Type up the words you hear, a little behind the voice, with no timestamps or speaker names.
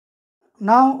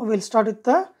Now we'll start with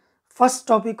the first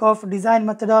topic of design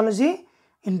methodology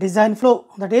in design flow,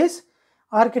 that is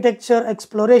architecture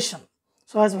exploration.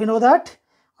 So as we know that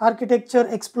architecture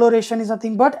exploration is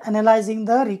nothing but analyzing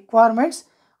the requirements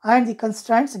and the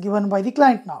constraints given by the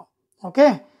client now.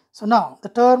 Okay. So now the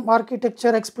term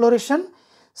architecture exploration,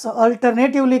 so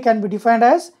alternatively can be defined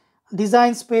as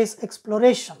design space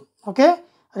exploration. Okay.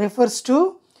 Refers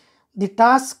to the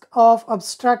task of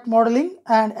abstract modeling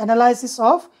and analysis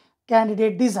of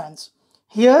candidate designs.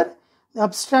 Here the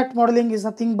abstract modeling is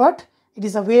nothing but it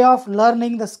is a way of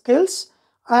learning the skills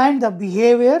and the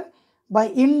behavior by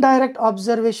indirect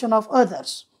observation of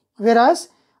others, whereas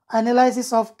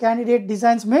analysis of candidate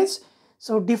designs means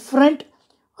so different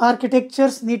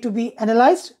architectures need to be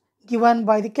analyzed given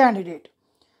by the candidate.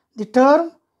 The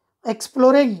term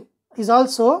exploring is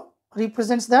also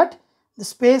represents that the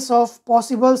space of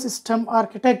possible system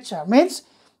architecture, means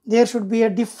there should be a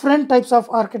different types of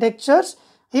architectures,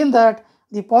 in that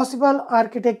the possible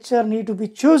architecture need to be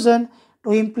chosen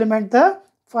to implement the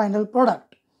final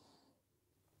product.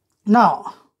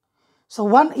 Now, so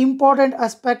one important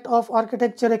aspect of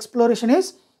architecture exploration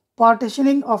is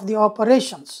partitioning of the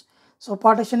operations. So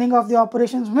partitioning of the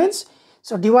operations means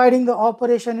so dividing the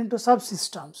operation into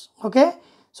subsystems. Okay.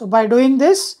 So by doing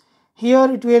this,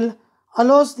 here it will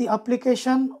allows the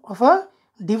application of a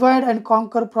divide and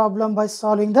conquer problem by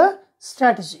solving the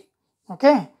strategy.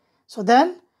 Okay. So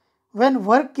then when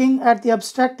working at the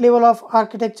abstract level of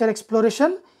architecture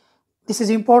exploration, this is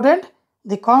important,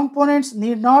 the components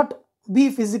need not be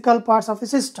physical parts of the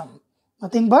system.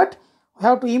 Nothing but we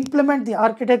have to implement the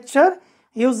architecture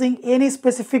using any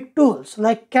specific tools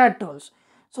like CAD tools.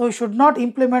 So we should not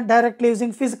implement directly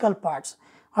using physical parts.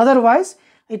 Otherwise,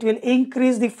 it will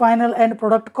increase the final end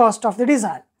product cost of the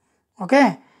design.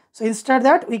 Okay. So instead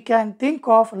that we can think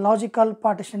of logical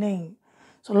partitioning.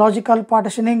 So logical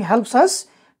partitioning helps us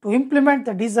to implement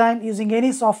the design using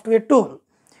any software tool.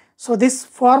 So this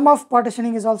form of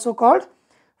partitioning is also called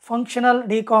functional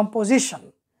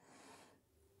decomposition.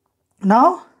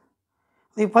 Now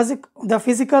the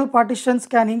physical partitions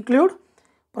can include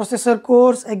processor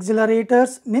cores,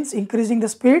 accelerators, means increasing the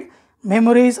speed,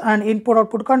 memories and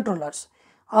input-output controllers.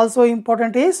 Also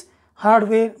important is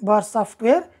hardware bar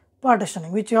software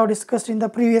partitioning, which we have discussed in the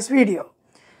previous video.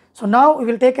 So now we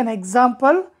will take an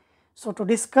example so to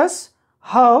discuss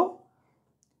how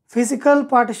physical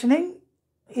partitioning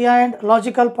and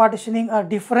logical partitioning are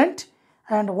different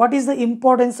and what is the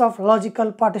importance of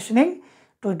logical partitioning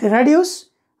to reduce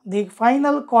the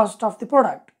final cost of the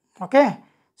product. Okay.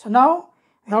 So now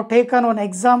we have taken one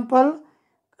example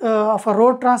of a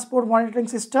road transport monitoring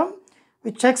system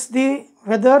which checks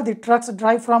whether the trucks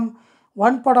drive from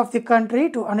one part of the country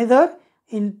to another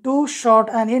in too short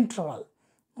an interval.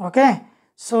 Okay.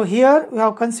 So here we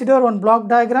have considered one block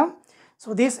diagram.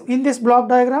 So in this block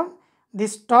diagram,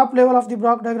 this top level of the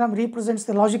block diagram represents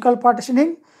the logical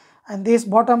partitioning and this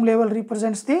bottom level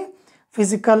represents the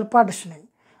physical partitioning.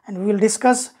 And we will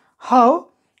discuss how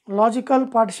logical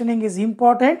partitioning is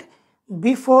important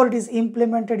before it is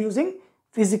implemented using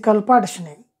physical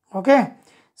partitioning. Okay.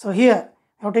 So here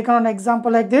I have taken an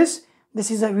example like this. This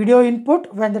is a video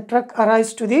input when the truck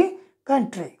arrives to the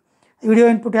country. The video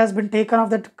input has been taken of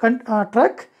that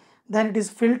truck, then it is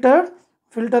filtered.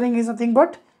 Filtering is nothing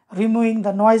but removing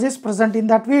the noises present in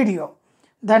that video.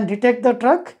 Then detect the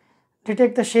truck,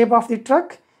 detect the shape of the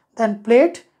truck, then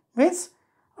plate means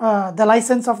the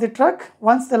license of the truck.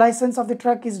 Once the license of the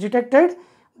truck is detected,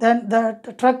 then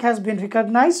the truck has been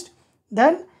recognized,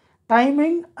 then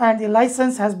timing and the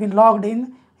license has been logged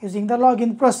in using the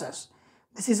login process.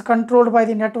 This is controlled by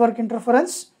the network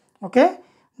interference. Okay.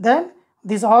 Then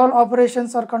these all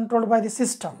operations are controlled by the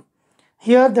system.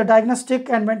 Here the diagnostic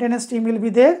and maintenance team will be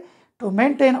there to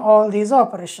maintain all these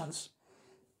operations.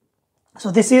 So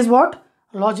this is what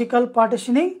logical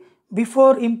partitioning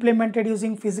before implemented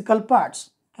using physical parts.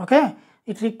 Okay.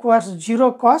 It requires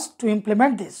zero cost to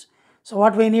implement this. So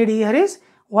what we need here is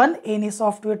any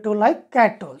software tool like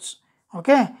CAD tools.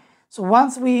 Okay. So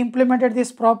once we implemented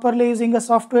this properly using a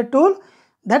software tool,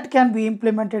 that can be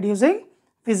implemented using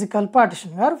physical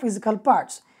partitioning or physical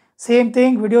parts. Same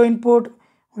thing, video input,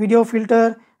 video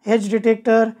filter, edge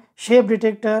detector, shape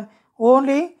detector,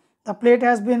 only the plate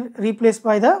has been replaced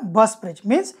by the bus bridge,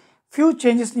 means few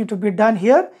changes need to be done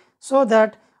here, so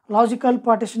that logical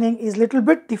partitioning is little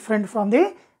bit different from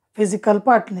the physical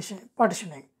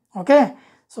partitioning. Okay.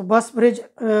 So bus bridge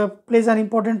plays an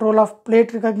important role of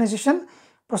plate recognition.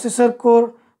 Processor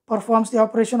core performs the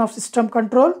operation of system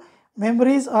control.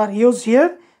 Memories are used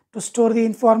here to store the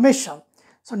information.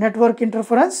 So network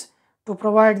interference to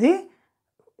provide the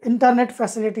internet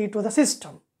facility to the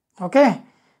system. Okay.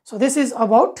 So this is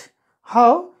about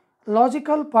how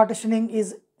logical partitioning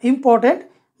is important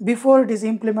before it is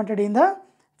implemented in the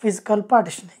physical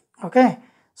partitioning. Okay,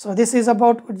 so this is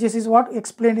what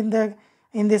explained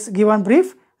in this given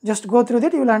brief. Just go through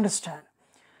that, you will understand.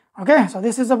 Okay, so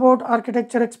this is about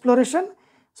architecture exploration.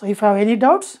 So if you have any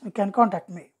doubts, you can contact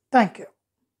me. Thank you.